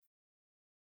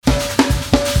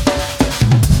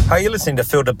Hi, you're listening to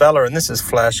Phil DeBella, and this is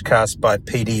Flashcast by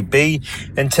PDB.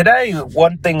 And today,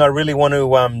 one thing I really want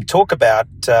to talk about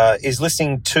is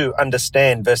listening to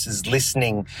understand versus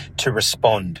listening to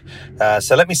respond.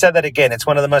 So let me say that again. It's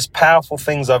one of the most powerful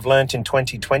things I've learned in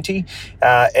 2020,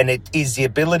 and it is the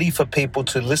ability for people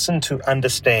to listen to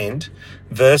understand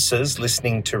versus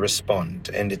listening to respond.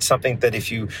 And it's something that if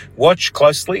you watch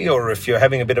closely, or if you're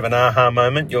having a bit of an aha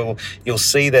moment, you'll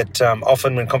see that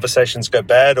often when conversations go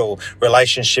bad or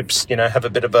relationships, have a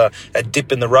bit of a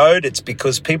dip in the road, it's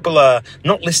because people are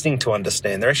not listening to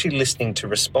understand. They're actually listening to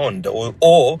respond,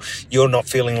 or you're not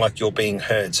feeling like you're being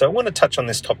heard. So I want to touch on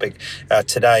this topic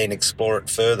today and explore it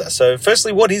further. So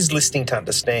firstly, what is listening to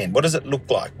understand? What does it look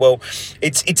like? Well,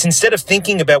 it's instead of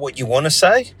thinking about what you want to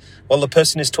say while the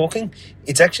person is talking,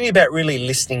 it's actually about really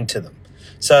listening to them.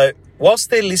 So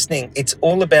whilst they're listening, it's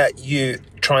all about you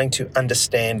trying to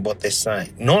understand what they're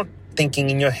saying, not thinking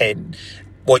in your head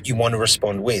what you want to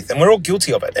respond with. And we're all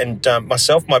guilty of it. And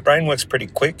myself, my brain works pretty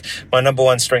quick. My number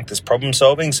one strength is problem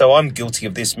solving. So I'm guilty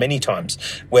of this many times,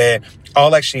 where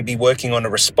I'll actually be working on a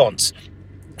response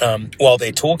while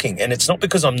they're talking. And it's not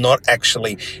because I'm not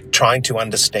actually trying to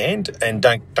understand. And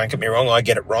don't get me wrong, I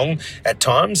get it wrong at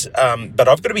times. But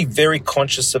I've got to be very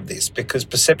conscious of this, because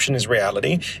perception is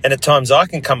reality. And at times I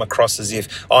can come across as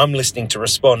if I'm listening to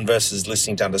respond versus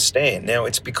listening to understand. Now,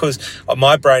 it's because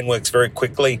my brain works very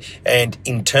quickly. And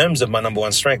in terms of my number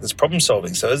one strength, it's problem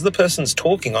solving. So as the person's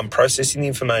talking, I'm processing the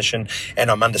information and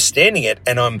I'm understanding it,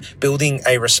 and I'm building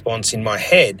a response in my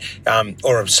head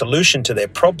or a solution to their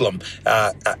problem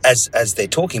as they're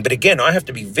talking. But again, I have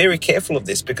to be very careful of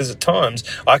this, because at times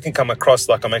I can come across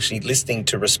like I'm actually listening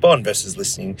to respond versus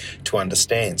listening to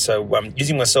understand. So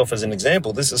using myself as an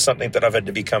example, this is something that I've had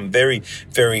to become very,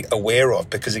 very aware of,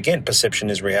 because again, perception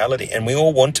is reality, and we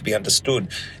all want to be understood.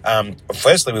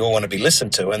 Firstly, we all want to be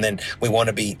listened to, and then we want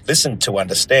to be listened to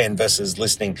understand versus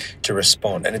listening to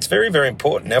respond. And it's very, very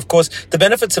important. Now, of course, the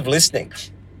benefits of listening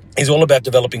is all about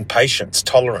developing patience,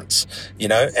 tolerance,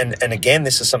 and again,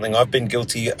 this is something I've been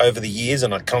guilty over the years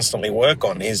and I constantly work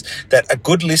on, is that a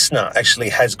good listener actually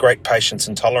has great patience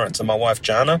and tolerance. And my wife,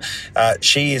 Jana,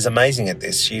 she is amazing at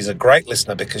this. She's a great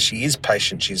listener because she is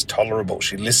patient, she's tolerable,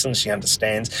 she listens, she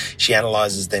understands, she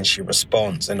analyzes, then she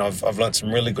responds. And I've learned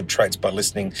some really good traits by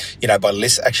listening,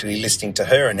 actually listening to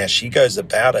her and how she goes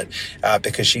about it,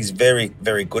 because she's very,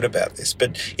 very good about this.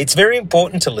 But it's very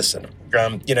important to listen.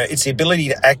 It's the ability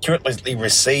to accurately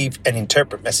receive and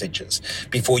interpret messages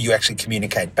before you actually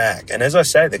communicate back. And as I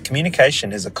say, the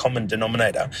communication is a common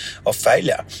denominator of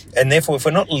failure. And therefore, if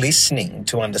we're not listening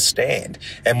to understand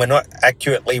and we're not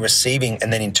accurately receiving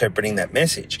and then interpreting that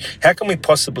message, how can we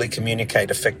possibly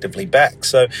communicate effectively back?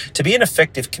 So to be an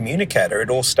effective communicator, it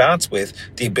all starts with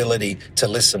the ability to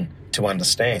listen to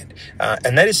understand.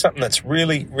 And that is something that's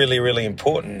really, really, really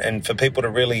important. And for people to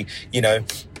really,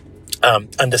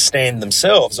 understand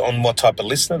themselves on what type of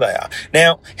listener they are.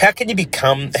 Now, how can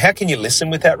you listen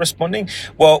without responding?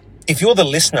 Well, if you're the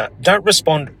listener, don't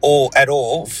respond at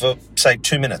all for, say,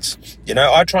 2 minutes.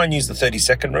 I try and use the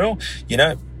 30-second rule,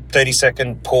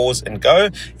 30-second pause and go.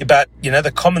 But,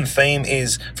 the common theme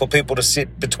is for people to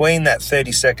sit between that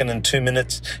 30-second and 2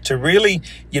 minutes to really,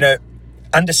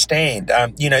 understand,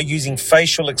 using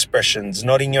facial expressions,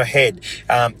 nodding your head.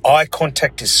 Eye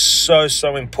contact is so,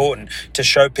 so important to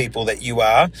show people that you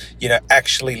are,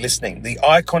 actually listening. The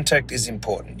eye contact is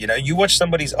important. You watch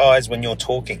somebody's eyes when you're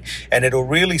talking, and it'll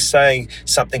really say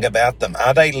something about them.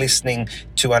 Are they listening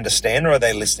to understand, or are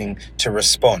they listening to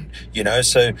respond?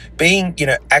 So being,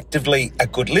 actively a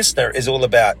good listener is all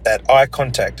about that eye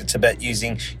contact. It's about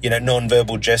using,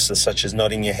 non-verbal gestures such as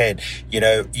nodding your head,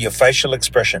 your facial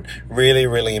expression, really,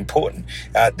 really important.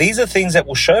 These are things that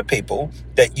will show people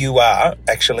that you are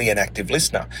actually an active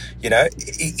listener.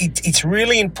 It's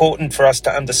really important for us to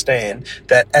understand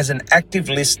that as an active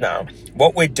listener,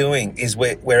 what we're doing is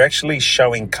we're actually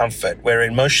showing comfort. We're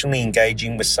emotionally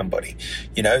engaging with somebody.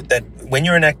 That when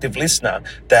you're an active listener,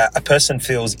 that a person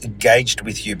feels engaged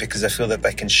with you because they feel that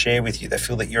they can share with you. They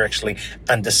feel that you're actually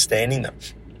understanding them.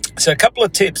 So a couple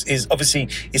of tips is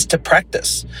to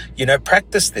practice,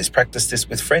 practice this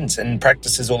with friends. And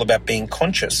practice is all about being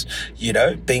conscious,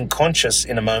 being conscious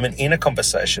in a moment, in a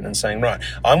conversation, and saying, right,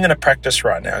 I'm going to practice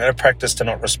right now. I'm going to practice to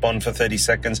not respond for 30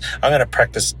 seconds. I'm going to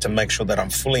practice to make sure that I'm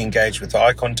fully engaged with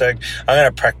eye contact. I'm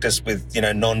going to practice with,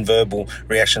 non-verbal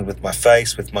reactions with my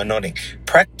face, with my nodding.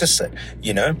 Practice it,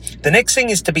 The next thing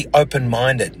is to be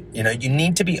open-minded. You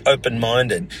need to be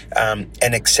open-minded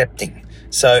and accepting.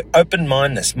 So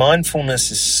open-mindedness,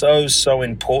 mindfulness is so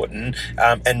important.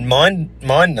 And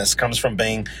mindness comes from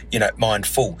being,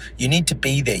 mindful. You need to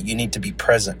be there. You need to be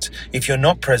present. If you're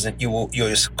not present,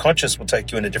 your subconscious will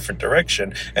take you in a different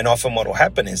direction. And often what will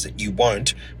happen is that you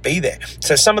won't be there.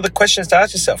 So some of the questions to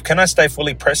ask yourself: can I stay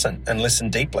fully present and listen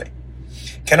deeply?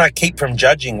 Can I keep from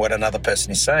judging what another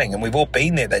person is saying? And we've all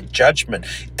been there. That judgment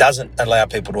doesn't allow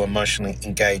people to emotionally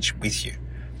engage with you.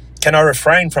 Can I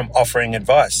refrain from offering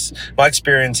advice? My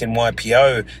experience in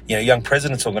YPO, Young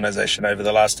Presidents Organization, over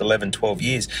the last 11, 12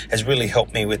 years has really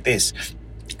helped me with this,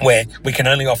 where we can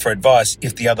only offer advice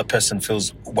if the other person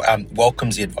feels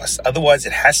welcomes the advice. Otherwise,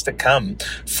 it has to come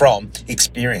from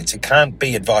experience. It can't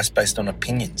be advice based on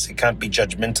opinions. It can't be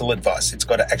judgmental advice. It's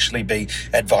got to actually be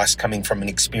advice coming from an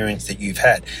experience that you've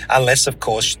had, unless, of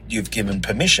course, you've given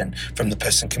permission from the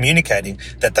person communicating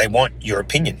that they want your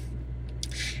opinion.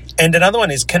 And another one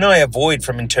is, can I avoid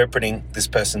from interpreting this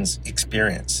person's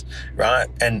experience, right?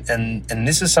 And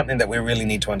this is something that we really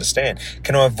need to understand.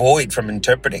 Can I avoid from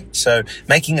interpreting? So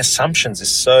making assumptions is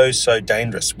so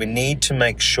dangerous. We need to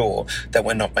make sure that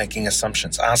we're not making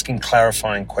assumptions, asking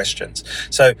clarifying questions.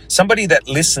 So somebody that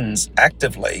listens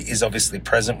actively is obviously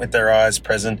present with their eyes,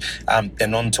 present. They're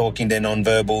non-talking, they're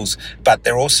non-verbals, but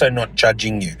they're also not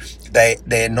judging you.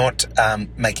 They're not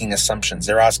making assumptions.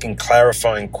 They're asking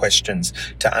clarifying questions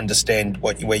to understand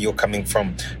where you're coming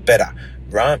from better,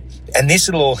 right? And this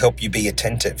will all help you be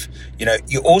attentive.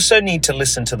 You also need to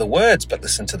listen to the words, but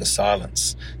listen to the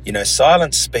silence.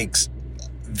 Silence speaks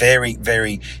very,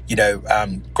 very,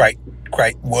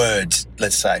 great words,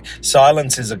 let's say.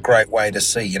 Silence is a great way to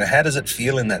see, how does it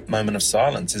feel in that moment of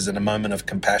silence? Is it a moment of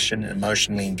compassion,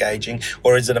 emotionally engaging,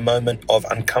 or is it a moment of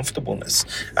uncomfortableness?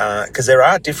 Because there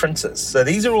are differences. So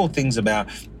these are all things about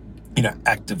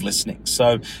active listening.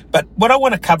 So, but what I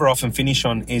want to cover off and finish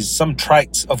on is some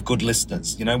traits of good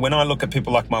listeners. When I look at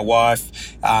people like my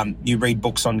wife, you read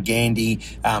books on Gandhi,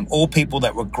 all people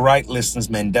that were great listeners,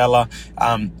 Mandela,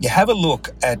 you have a look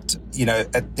at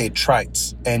their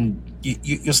traits, and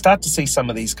you'll start to see some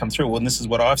of these come through. And this is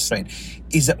what I've seen,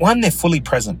 is that one, they're fully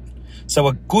present. So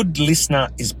a good listener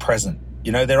is present.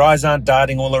 Their eyes aren't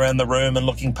darting all around the room and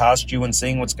looking past you and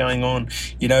seeing what's going on.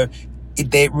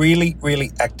 They're really,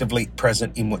 really actively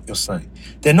present in what you're saying.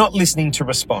 They're not listening to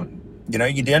respond.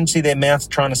 You don't see their mouth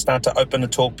trying to start to open a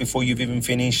talk before you've even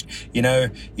finished.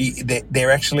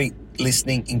 They're actually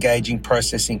listening, engaging,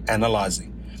 processing,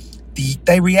 analyzing.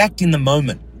 They react in the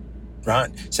moment,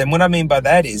 right? So what I mean by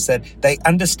that is that they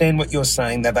understand what you're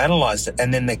saying, they've analyzed it,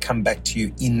 and then they come back to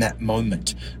you in that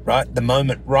moment, right? The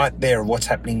moment right there of what's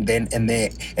happening then and there.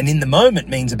 And in the moment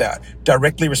means about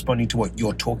directly responding to what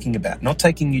you're talking about, not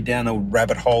taking you down a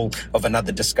rabbit hole of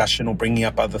another discussion or bringing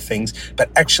up other things, but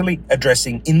actually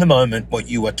addressing in the moment what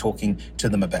you are talking to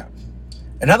them about.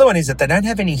 Another one is that they don't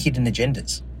have any hidden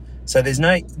agendas. So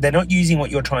they're not using what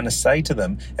you're trying to say to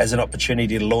them as an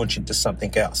opportunity to launch into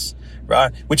something else,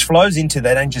 right? Which flows into,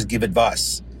 they don't just give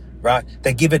advice, right?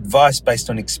 They give advice based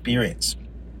on experience,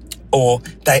 or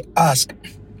they ask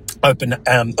or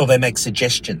they make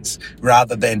suggestions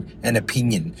rather than an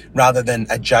opinion, rather than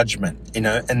a judgment,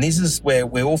 and this is where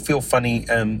we all feel funny,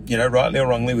 rightly or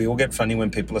wrongly, we all get funny when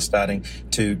people are starting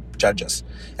to judge us.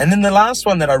 And then the last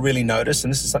one that I really noticed,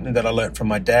 and this is something that I learned from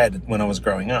my dad when I was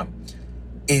growing up,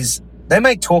 is they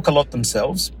may talk a lot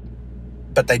themselves,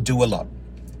 but they do a lot.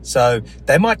 So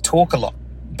they might talk a lot,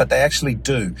 but they actually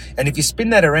do. And if you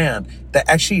spin that around, they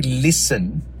actually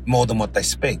listen more than what they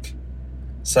speak.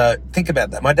 So think about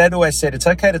that. My dad always said, it's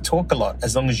okay to talk a lot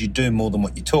as long as you do more than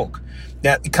what you talk.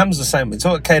 Now, it comes the same. It's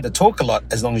okay to talk a lot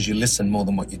as long as you listen more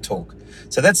than what you talk.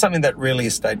 So that's something that really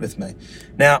has stayed with me.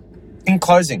 Now, in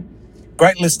closing,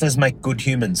 great listeners make good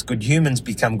humans. Good humans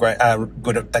become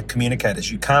good at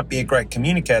communicators. You can't be a great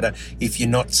communicator if you're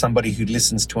not somebody who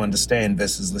listens to understand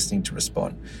versus listening to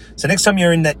respond. So next time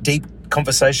you're in that deep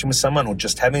conversation with someone, or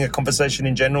just having a conversation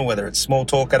in general, whether it's small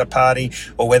talk at a party,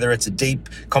 or whether it's a deep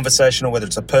conversation, or whether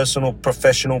it's a personal,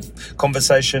 professional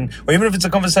conversation, or even if it's a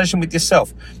conversation with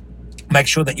yourself, make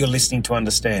sure that you're listening to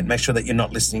understand. Make sure that you're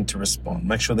not listening to respond.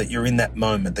 Make sure that you're in that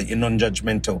moment, that you're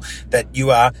non-judgmental, that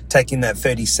you are taking that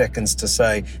 30 seconds to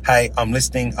say, hey, I'm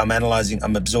listening, I'm analyzing,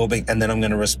 I'm absorbing, and then I'm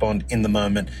going to respond in the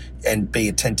moment and be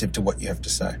attentive to what you have to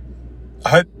say. I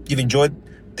hope you've enjoyed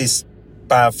this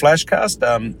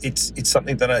Flashcast. It's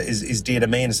something that is dear to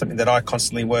me, and it's something that I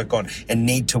constantly work on and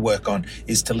need to work on,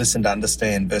 is to listen to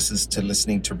understand versus to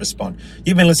listening to respond.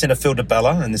 You've been listening to Phil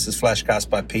DiBella, and this is Flashcast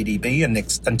by PDB. And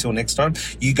until next time,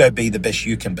 you go be the best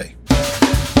you can be.